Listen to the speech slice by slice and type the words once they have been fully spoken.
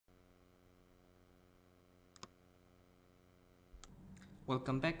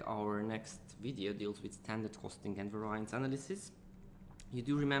Welcome back. Our next video deals with standard costing and variance analysis. You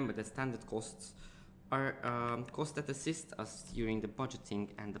do remember that standard costs are costs that assist us during the budgeting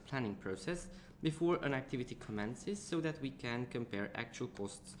and the planning process before an activity commences so that we can compare actual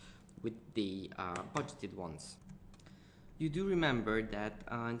costs with the budgeted ones. You do remember that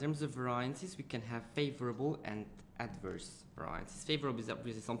in terms of variances, we can have favorable and adverse variances. Favorable is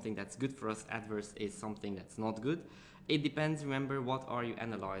obviously something that's good for us, adverse is something that's not good. It depends, remember, what are you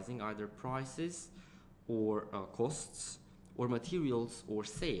analyzing, either prices or costs or materials or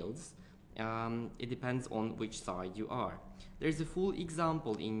sales. It depends on which side you are. There's a full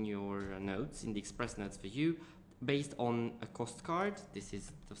example in your notes, in the express notes for you, based on a cost card. This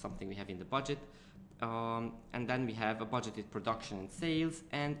is something we have in the budget. And then we have a budgeted production and sales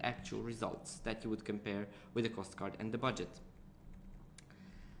and actual results that you would compare with the cost card and the budget.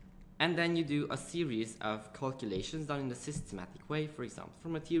 And then you do a series of calculations done in a systematic way. For example, for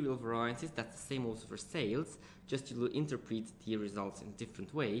material variances, that's the same also for sales, just you will interpret the results in a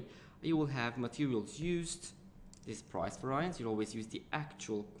different way. You will have materials used, this price variance. You'll always use the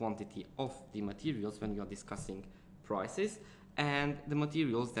actual quantity of the materials when you are discussing prices, and the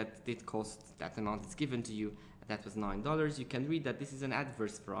materials that did cost that amount is given to you, that was $9. You can read that this is an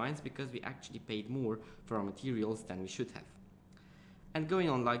adverse variance because we actually paid more for our materials than we should have. And going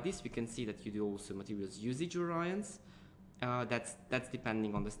on like this, we can see that you do also materials usage variance. That's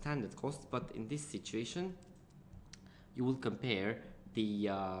depending on the standard cost, but in this situation, you will compare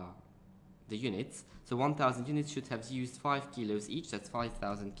the units. So 1,000 units should have used 5 kilos each, that's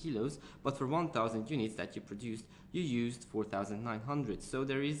 5,000 kilos, but for 1,000 units that you produced, you used 4,900. So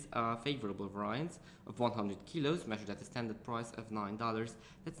there is a favorable variance of 100 kilos measured at a standard price of $9.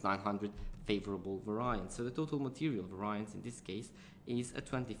 That's 900 favorable variance. So the total material variance in this case is a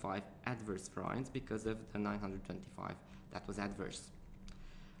 25 adverse variance because of the 925 that was adverse.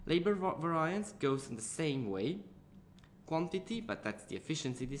 Labor variance goes in the same way. Quantity, but that's the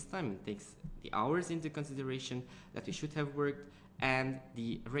efficiency this time. It takes the hours into consideration that we should have worked, and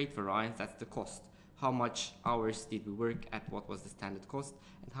the rate variance, that's the cost. How much hours did we work at what was the standard cost,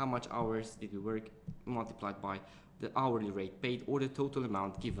 and how much hours did we work multiplied by the hourly rate paid or the total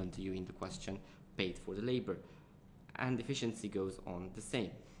amount given to you in the question paid for the labor. And efficiency goes on the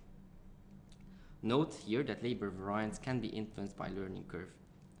same. Note here that labor variance can be influenced by learning curve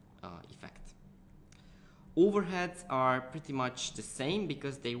effect. Overheads are pretty much the same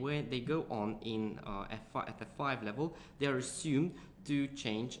because they go on in at the F5 level. They are assumed to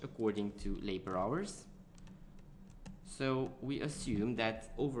change according to labor hours. So we assume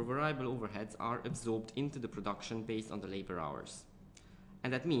that variable overheads are absorbed into the production based on the labor hours,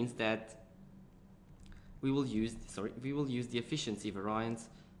 and that means that we will use the efficiency variance,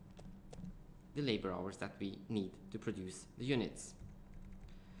 the labor hours that we need to produce the units.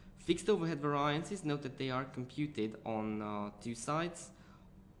 Fixed overhead variances, note that they are computed on two sides,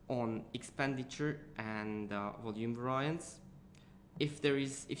 on expenditure and volume variance.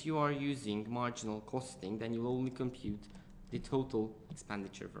 If you are using marginal costing, then you will only compute the total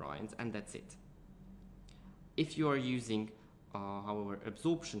expenditure variance, and that's it. If you are using, however,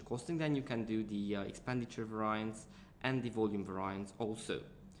 absorption costing, then you can do the expenditure variance and the volume variance also.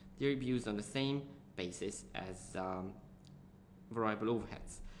 They're used on the same basis as variable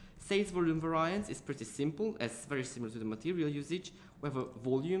overheads. Sales volume variance is pretty simple, as very similar to the material usage. We have a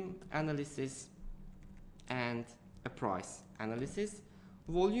volume analysis and a price analysis.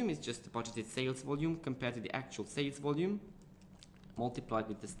 Volume is just the budgeted sales volume compared to the actual sales volume multiplied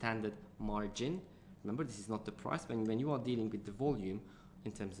with the standard margin. Remember, this is not the price. When you are dealing with the volume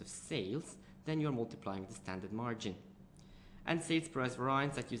in terms of sales, then you are multiplying the standard margin. And sales price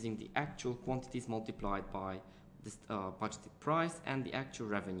variance, that using the actual quantities multiplied by this budgeted price and the actual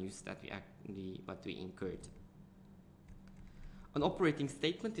revenues that we incurred. An operating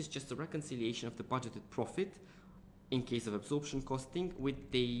statement is just a reconciliation of the budgeted profit in case of absorption costing with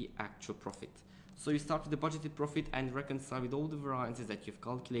the actual profit. So you start with the budgeted profit and reconcile with all the variances that you've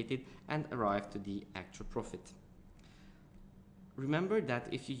calculated and arrive to the actual profit. Remember that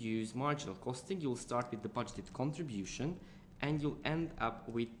if you use marginal costing, you'll start with the budgeted contribution and you'll end up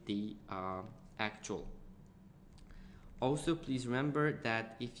with the actual. Also, please remember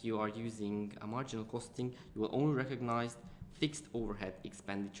that if you are using a marginal costing, you will only recognize fixed overhead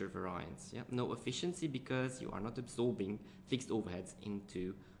expenditure variance. Yeah? No efficiency because you are not absorbing fixed overheads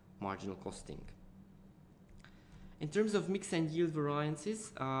into marginal costing. In terms of mix and yield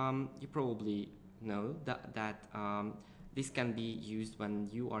variances, you probably know that this can be used when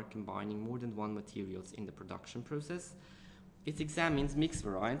you are combining more than one materials in the production process. It examines mix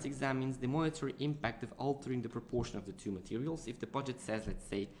variance, examines the monetary impact of altering the proportion of the two materials. If the budget says, let's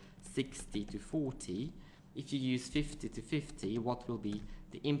say, 60 to 40, if you use 50 to 50, what will be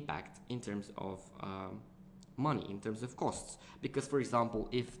the impact in terms of money, in terms of costs? Because, for example,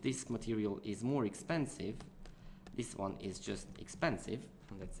 if this material is more expensive, this one is just expensive,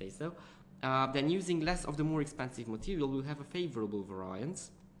 let's say so, then using less of the more expensive material will have a favorable variance,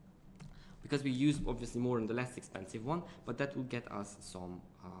 because we use obviously more on the less expensive one, but that will get us some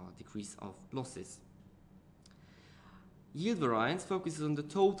decrease of losses. Yield variance focuses on the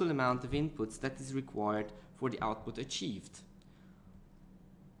total amount of inputs that is required for the output achieved.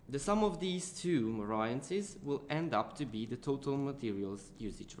 The sum of these two variances will end up to be the total materials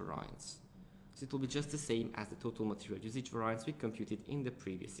usage variance. So it will be just the same as the total material usage variance we computed in the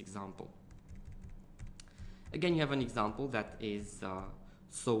previous example. Again, you have an example that is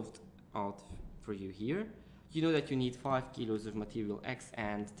solved out for you here. You know that you need 5 kilos of material X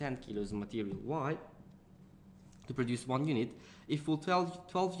and 10 kilos of material Y to produce 1 unit. If for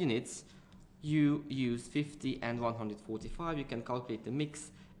 12 units you use 50 and 145, you can calculate the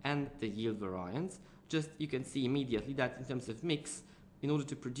mix and the yield variance. Just you can see immediately that in terms of mix, in order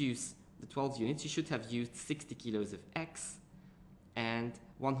to produce the 12 units, you should have used 60 kilos of X and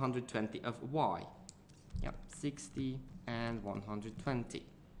 120 of Y. Yep, 60 and 120.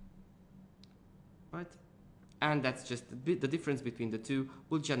 Right? And that's just the difference between the two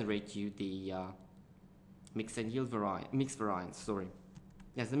will generate you the mix variance, sorry.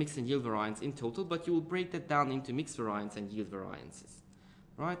 Yes, the mix and yield variance in total, but you will break that down into mix variance and yield variances.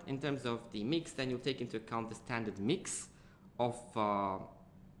 Right? In terms of the mix, then you'll take into account the standard mix of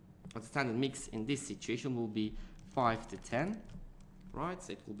the standard mix in this situation will be 5 to 10. Right?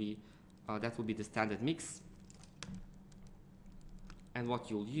 So it will be that will be the standard mix. And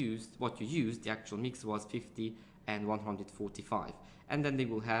what you used, the actual mix was 50 and 145. And then they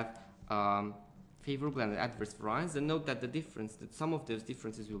will have favorable and adverse variance. And note that the difference, that some of those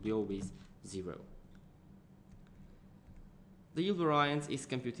differences will be always 0. The yield variance is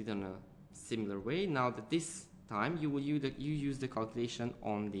computed in a similar way. Now that this time you use the calculation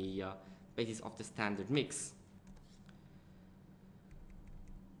on the basis of the standard mix.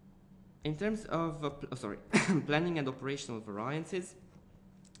 In terms of planning and operational variances,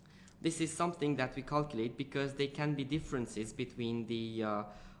 this is something that we calculate because they can be differences between the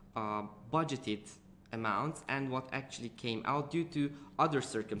budgeted amounts and what actually came out due to other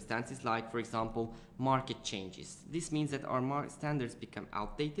circumstances, like, for example, market changes. This means that our standards become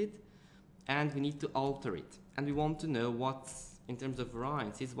outdated and we need to alter it. And we want to know what's, in terms of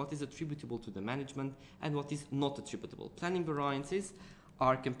variances, what is attributable to the management and what is not attributable. Planning variances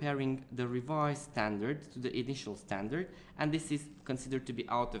are comparing the revised standard to the initial standard, and this is considered to be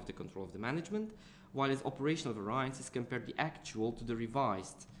out of the control of the management, while as operational variances compare the actual to the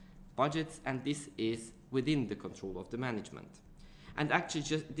revised budgets, and this is within the control of the management. And actually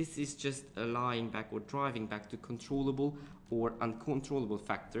this is just lying back or driving back to controllable or uncontrollable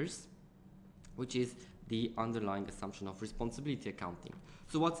factors, which is the underlying assumption of responsibility accounting.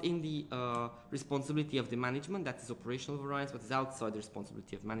 So what's in the responsibility of the management, that is operational variance. What is outside the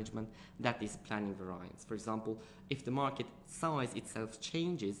responsibility of management, that is planning variance. For example, if the market size itself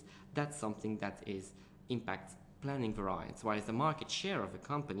changes, that's something that impacts planning variance, whereas the market share of a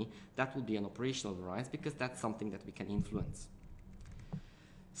company, that will be an operational variance because that's something that we can influence.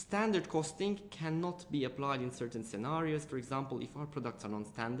 Standard costing cannot be applied in certain scenarios. For example, if our products are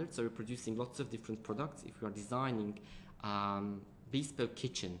non-standard, so we're producing lots of different products, if we are designing bespoke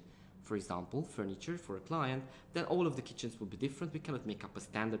kitchen, for example, furniture for a client, then all of the kitchens will be different. We cannot make up a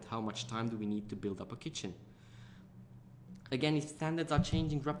standard. How much time do we need to build up a kitchen? Again, if standards are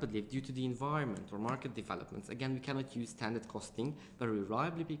changing rapidly due to the environment or market developments, again, we cannot use standard costing very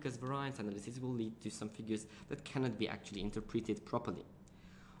reliably because variance analysis will lead to some figures that cannot be actually interpreted properly.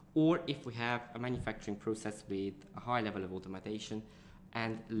 Or if we have a manufacturing process with a high level of automation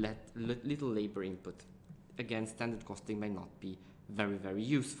and little labor input, again, standard costing may not be very, very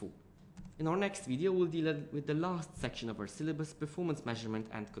useful. In our next video, we'll deal with the last section of our syllabus, performance measurement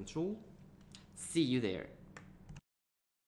and control. See you there.